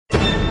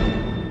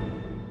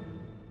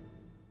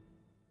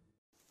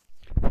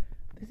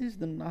this is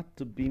the not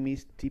to be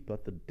missed tip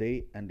of the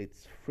day, and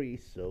it's free,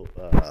 so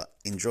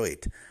enjoy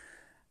it.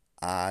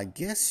 I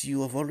guess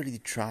you have already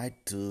tried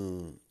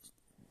to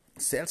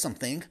sell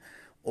something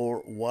or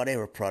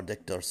whatever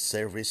product or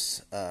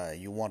service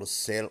you want to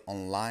sell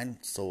online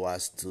so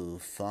as to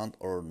fund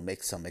or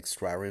make some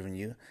extra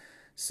revenue.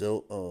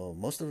 So,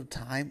 most of the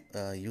time,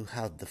 you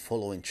have the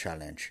following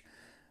challenge.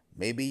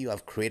 Maybe you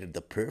have created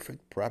the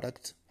perfect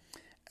product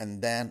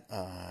and then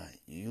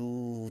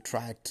you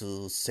try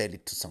to sell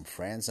it to some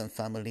friends and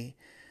family,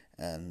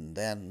 and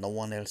then no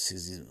one else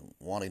is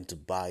wanting to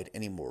buy it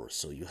anymore,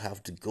 so you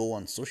have to go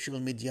on social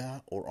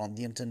media or on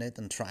the internet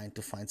and trying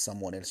to find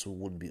someone else who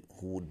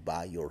would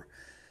buy your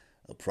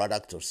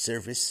product or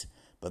service.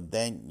 But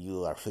then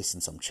you are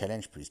facing some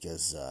challenge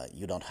because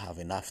you don't have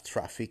enough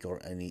traffic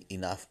or any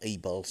enough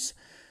eyeballs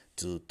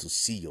to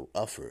see your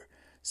offer.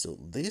 So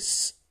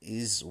this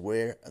is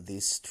where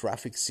this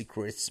Traffic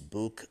Secrets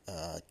book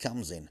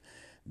comes in.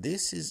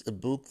 This is a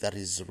book that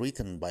is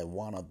written by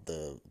one of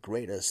the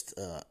greatest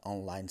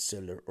online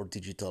seller or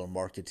digital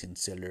marketing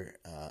seller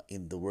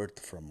in the world,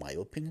 from my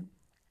opinion.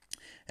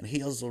 And he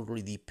has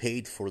already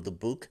paid for the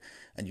book,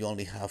 and you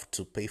only have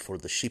to pay for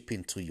the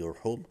shipping to your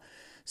home.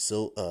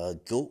 So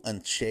go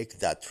and check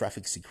that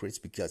Traffic Secrets,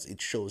 because it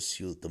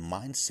shows you the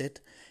mindset.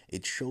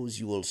 It shows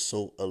you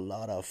also a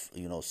lot of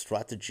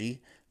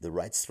strategy, the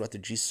right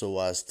strategy, so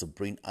as to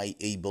bring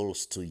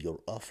eyeballs to your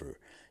offer.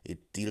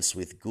 It deals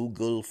with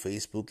Google,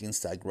 Facebook,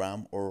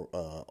 Instagram, or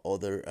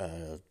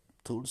other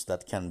tools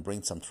that can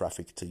bring some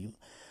traffic to you.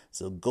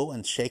 So go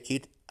and check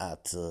it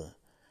at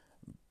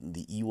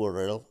the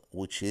URL,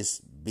 which is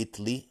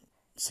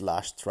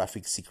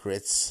bit.ly/traffic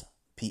secrets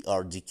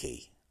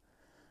PRDK.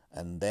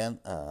 And then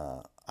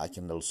I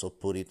can also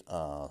put it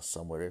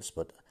somewhere else,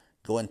 but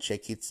go and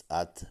check it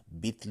at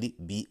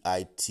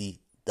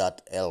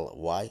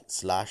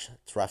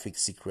bit.ly/traffic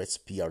secrets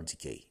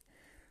PRDK.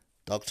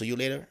 Talk to you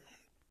later.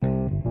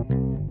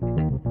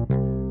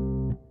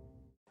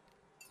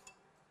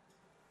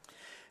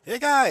 Hey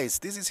guys,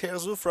 this is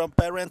Herzu from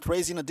Parent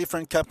Raising a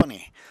Different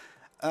Company.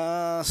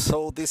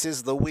 So this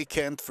is the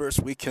first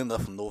weekend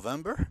of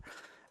November,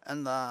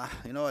 and I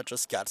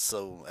just got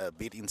so a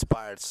bit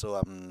inspired, so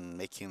I'm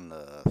making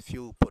a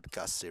few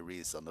podcast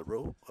series on the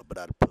road, but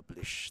I'll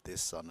publish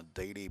this on a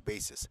daily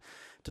basis.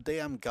 Today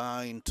I'm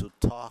going to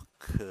talk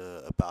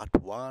about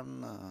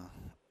one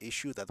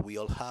issue that we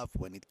all have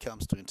when it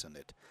comes to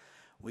internet,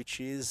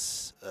 which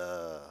is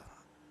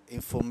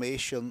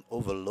information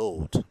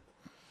overload.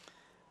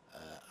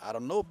 I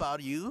don't know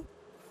about you,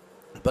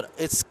 but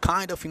it's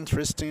kind of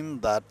interesting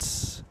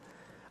that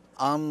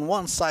on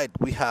one side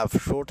we have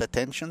short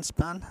attention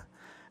span,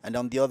 and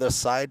on the other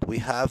side we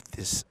have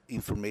this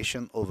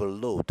information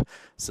overload.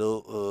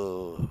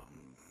 So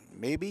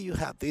maybe you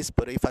have this,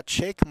 but if I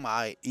check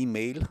my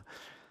email,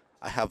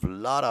 I have a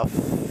lot of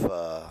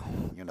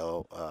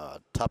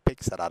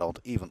topics that I don't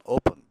even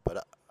open,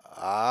 but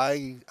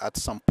I at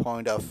some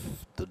point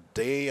of the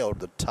day or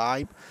the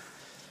time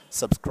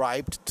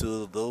subscribed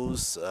to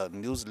those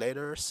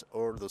newsletters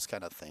or those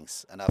kind of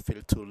things, and I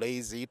feel too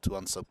lazy to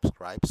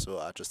unsubscribe, so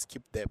I just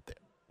keep them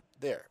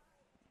there.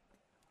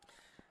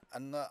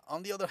 And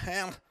on the other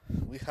hand,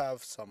 we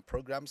have some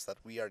programs that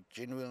we are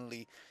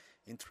genuinely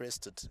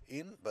interested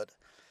in, but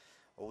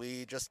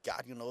we just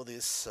got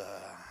this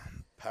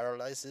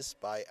paralysis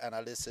by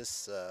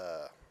analysis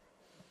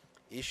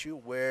issue,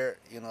 where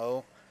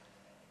you're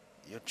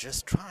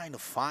just trying to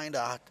find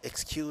out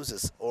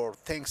excuses or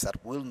things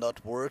that will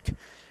not work.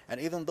 And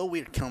even though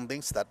we're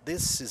convinced that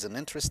this is an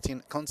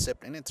interesting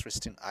concept, an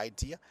interesting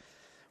idea,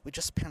 we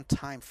just spend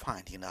time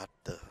finding out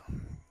the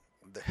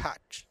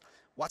hatch.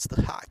 What's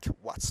the hack?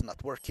 What's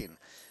not working?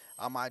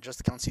 Am I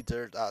just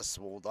considered as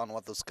one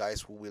of those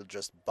guys who will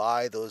just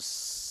buy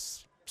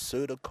those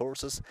pseudo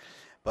courses,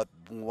 but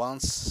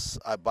once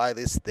I buy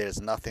this,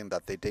 there's nothing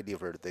that they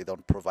deliver. They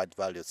don't provide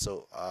value.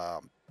 So I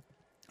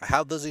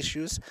have those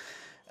issues.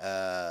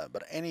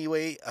 But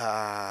anyway,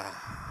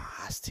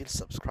 I still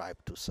subscribe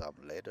to some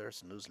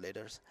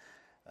newsletters,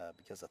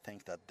 because I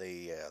think that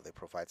they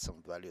provide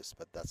some values.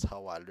 But that's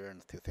how I learn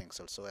a few things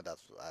also, and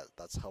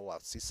that's how I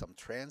see some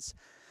trends,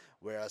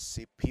 where I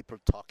see people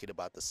talking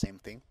about the same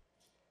thing.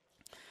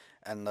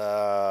 And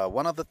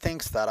one of the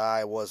things that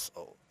I was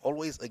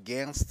always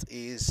against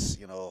is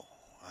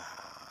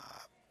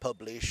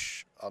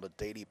publish on a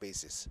daily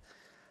basis.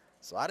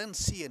 So I didn't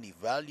see any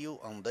value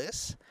on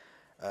this.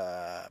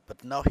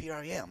 But now here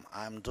I am.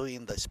 I'm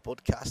doing this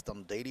podcast on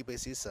a daily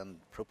basis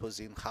and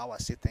proposing how I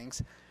see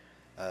things,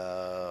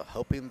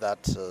 hoping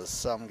that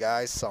some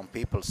guys, some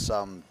people,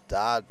 some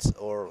dad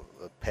or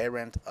a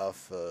parent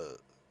of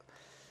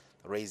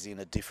raising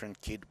a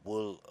different kid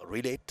will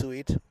relate to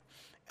it,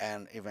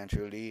 and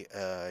eventually,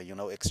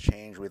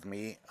 exchange with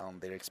me on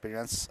their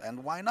experience,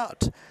 and why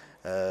not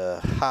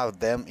have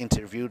them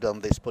interviewed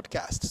on this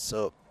podcast.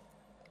 So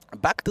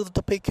back to the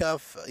topic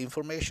of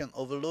information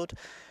overload.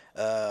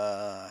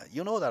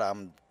 You know that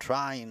I'm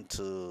trying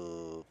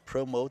to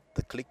promote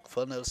the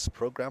ClickFunnels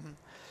program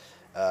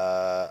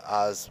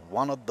as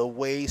one of the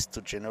ways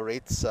to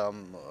generate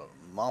some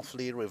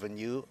monthly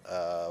revenue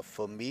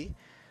for me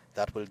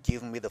that will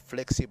give me the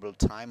flexible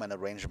time and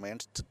arrangement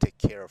to take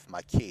care of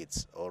my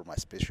kids or my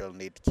special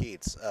need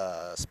kids,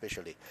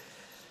 especially.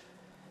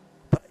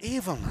 But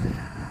even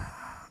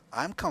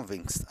I'm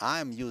convinced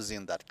I'm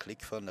using that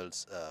ClickFunnels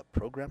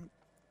program.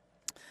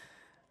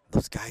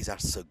 Those guys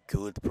are so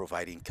good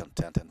providing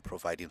content and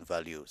providing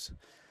values.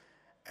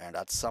 And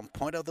at some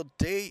point of the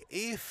day,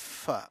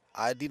 if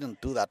I didn't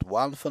do that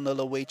one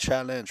funnel away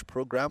challenge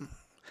program,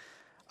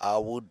 I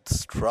would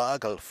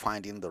struggle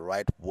finding the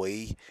right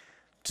way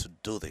to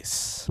do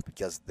this,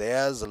 because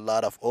there's a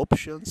lot of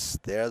options,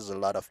 there's a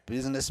lot of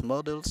business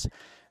models,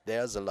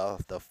 there's a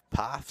lot of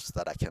paths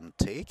that I can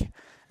take.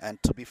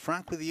 And to be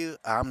frank with you,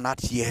 I'm not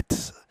yet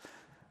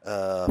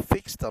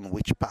fixed on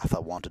which path I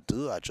want to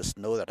do. I just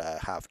know that I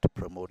have to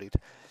promote it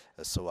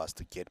so as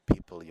to get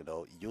people,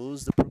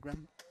 use the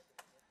program.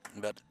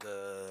 But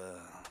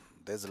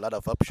there's a lot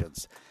of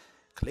options.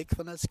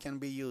 ClickFunnels can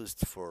be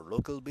used for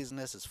local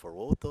businesses, for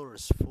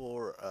authors,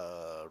 for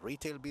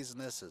retail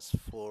businesses,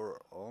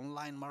 for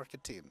online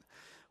marketing,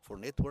 for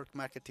network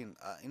marketing.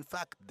 In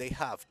fact, they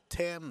have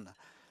 10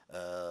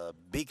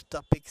 big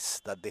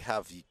topics that they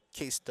have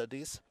case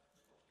studies.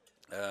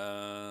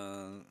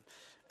 Uh,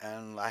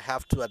 and I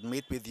have to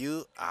admit with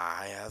you,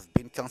 I have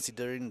been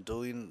considering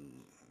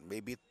doing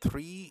maybe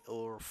 3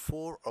 or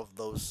 4 of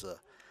those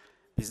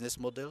business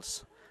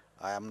models.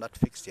 I am not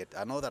fixed yet.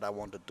 I know that I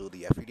want to do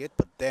the affiliate,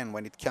 but then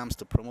when it comes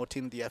to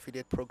promoting the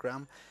affiliate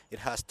program, it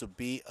has to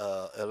be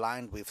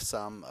aligned with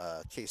some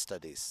case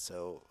studies.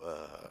 So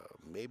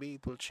maybe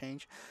it will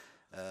change,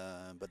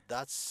 but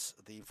that's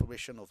the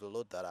information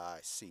overload that I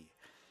see.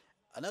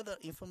 Another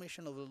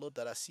information overload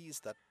that I see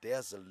is that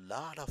there's a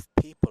lot of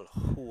people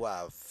who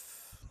have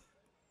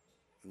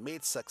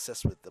made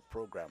success with the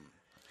program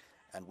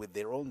and with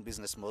their own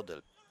business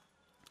model.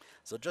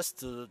 So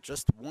just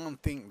one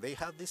thing, they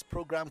have this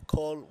program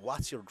called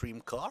What's Your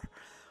Dream Car,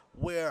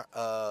 where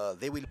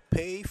they will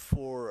pay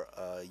for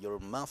your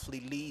monthly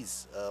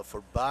lease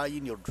for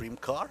buying your dream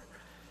car,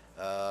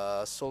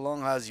 so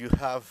long as you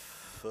have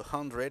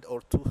 100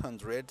 or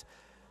 200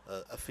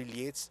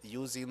 affiliates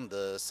using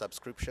the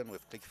subscription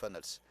with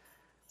ClickFunnels.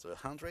 So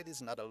 100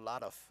 is not a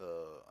lot of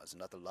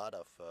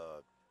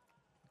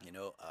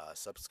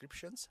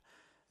subscriptions.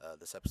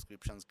 The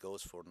subscriptions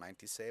goes for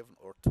 97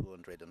 or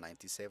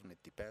 297.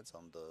 It depends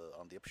on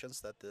the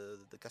options that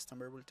the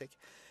customer will take.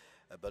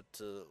 But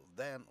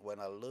then when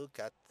I look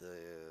at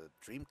the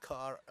dream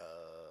car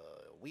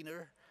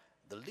winner,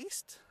 the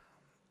list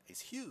is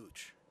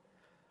huge.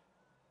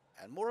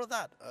 And more of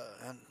that.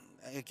 And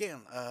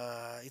again,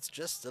 it's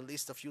just a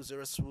list of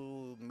users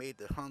who made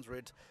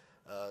 100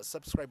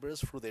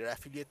 subscribers through their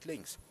affiliate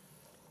links.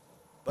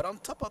 But on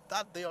top of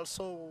that, they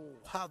also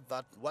have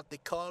that what they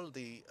call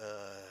the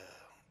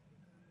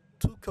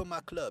Two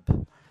Comma Club.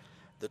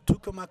 The Two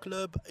Comma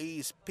Club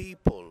is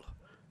people,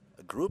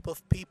 a group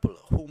of people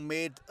who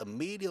made $1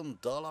 million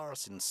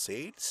in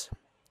sales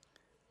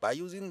by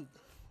using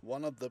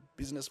one of the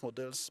business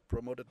models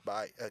promoted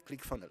by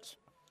ClickFunnels.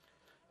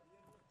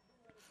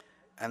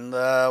 And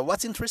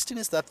what's interesting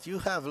is that you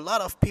have a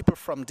lot of people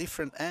from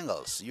different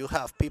angles. You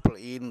have people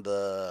in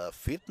the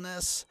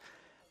fitness,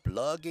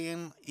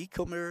 blogging,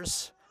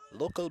 e-commerce,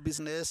 local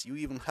business. You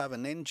even have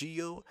an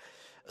NGO.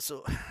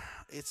 So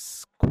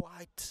it's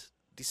quite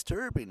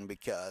disturbing,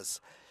 because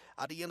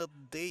at the end of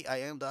the day,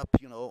 I end up,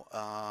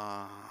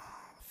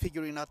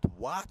 figuring out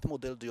what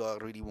model do I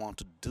really want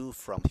to do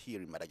from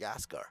here in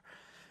Madagascar.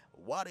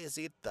 What is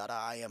it that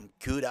I am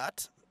good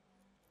at,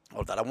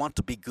 or that I want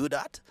to be good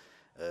at,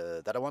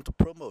 that I want to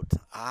promote?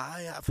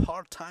 I have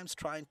hard times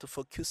trying to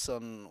focus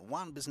on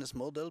one business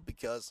model,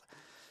 because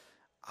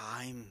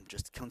I'm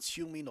just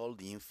consuming all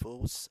the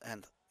infos,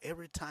 and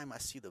every time I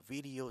see the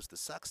videos, the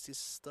success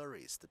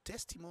stories, the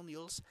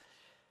testimonials,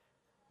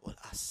 well,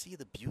 I see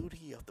the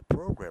beauty of the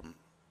program.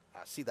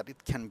 I see that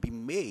it can be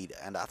made,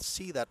 and I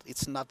see that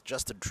it's not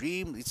just a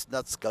dream. It's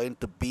not going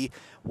to be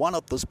one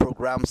of those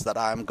programs that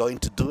I'm going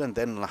to do and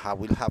then I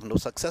will have no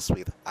success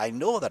with. I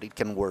know that it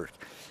can work,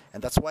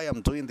 and that's why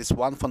I'm doing this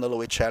one funnel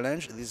away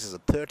challenge. This is a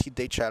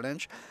 30-day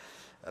challenge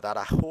that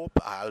I hope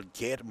I'll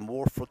get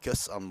more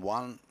focus on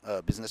one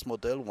business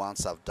model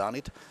once I've done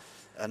it,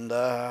 and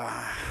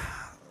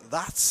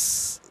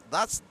that's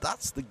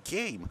the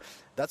game.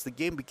 That's the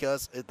game,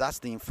 because that's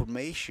the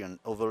information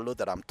overload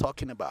that I'm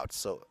talking about.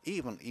 So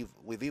even if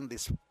within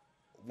this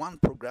one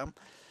program,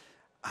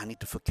 I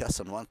need to focus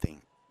on one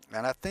thing.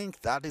 And I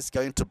think that is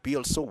going to be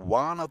also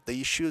one of the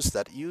issues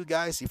that you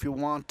guys, if you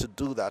want to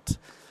do that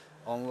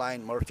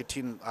online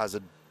marketing as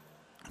a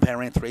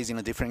parent raising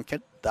a different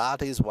kid,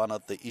 that is one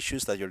of the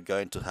issues that you're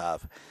going to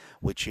have,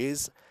 which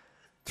is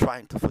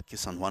trying to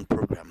focus on one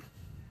program.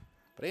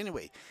 But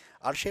anyway,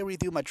 I'll share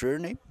with you my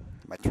journey,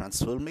 my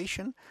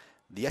transformation,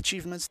 the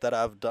achievements that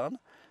I've done,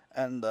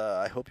 and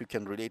I hope you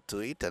can relate to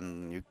it,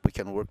 and we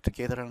can work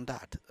together on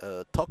that.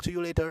 Talk to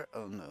you later.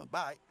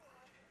 Bye.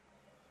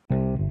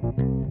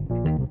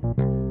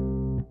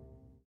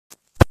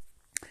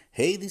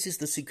 Hey, this is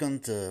the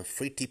second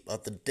free tip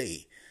of the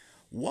day.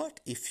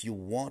 What if you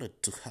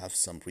wanted to have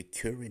some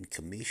recurring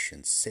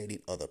commissions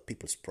selling other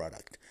people's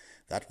product?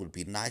 That would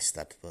be nice.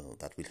 That will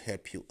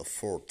help you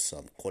afford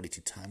some quality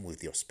time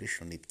with your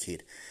special need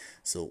kid.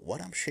 So what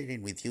I'm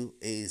sharing with you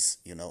is,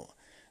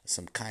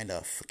 some kind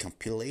of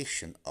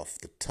compilation of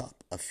the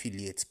top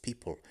affiliates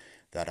people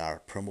that are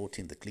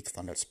promoting the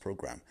ClickFunnels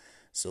program.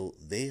 So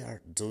they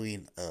are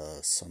doing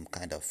some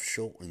kind of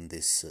show in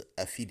this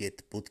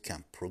affiliate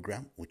bootcamp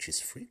program, which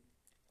is free.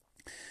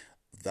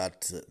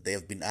 That they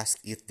have been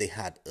asked if they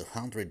had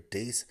 100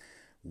 days,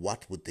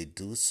 what would they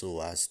do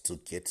so as to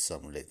get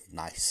some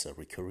nice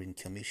recurring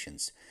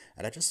commissions.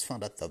 And I just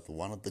found out that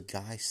one of the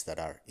guys that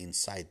are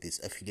inside this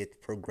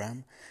affiliate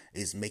program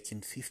is making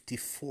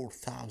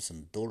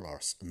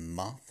 $54,000 a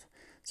month.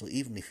 So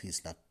even if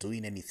he's not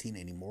doing anything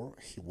anymore,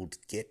 he would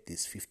get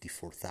this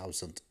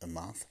 54,000 a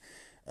month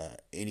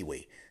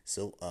anyway.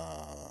 So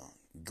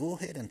go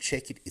ahead and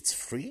check it. It's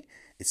free.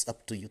 It's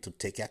up to you to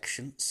take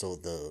action. So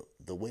the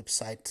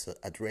website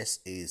address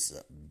is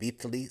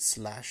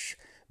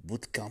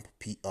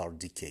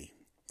bit.ly/bootcampprdk.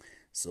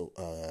 So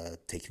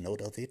take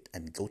note of it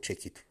and go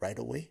check it right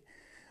away.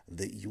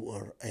 The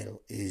URL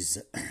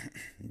is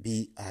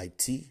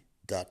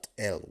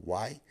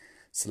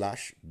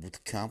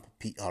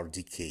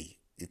bit.ly/bootcampprdk.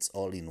 It's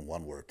all in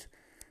one word.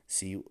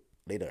 See you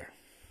later.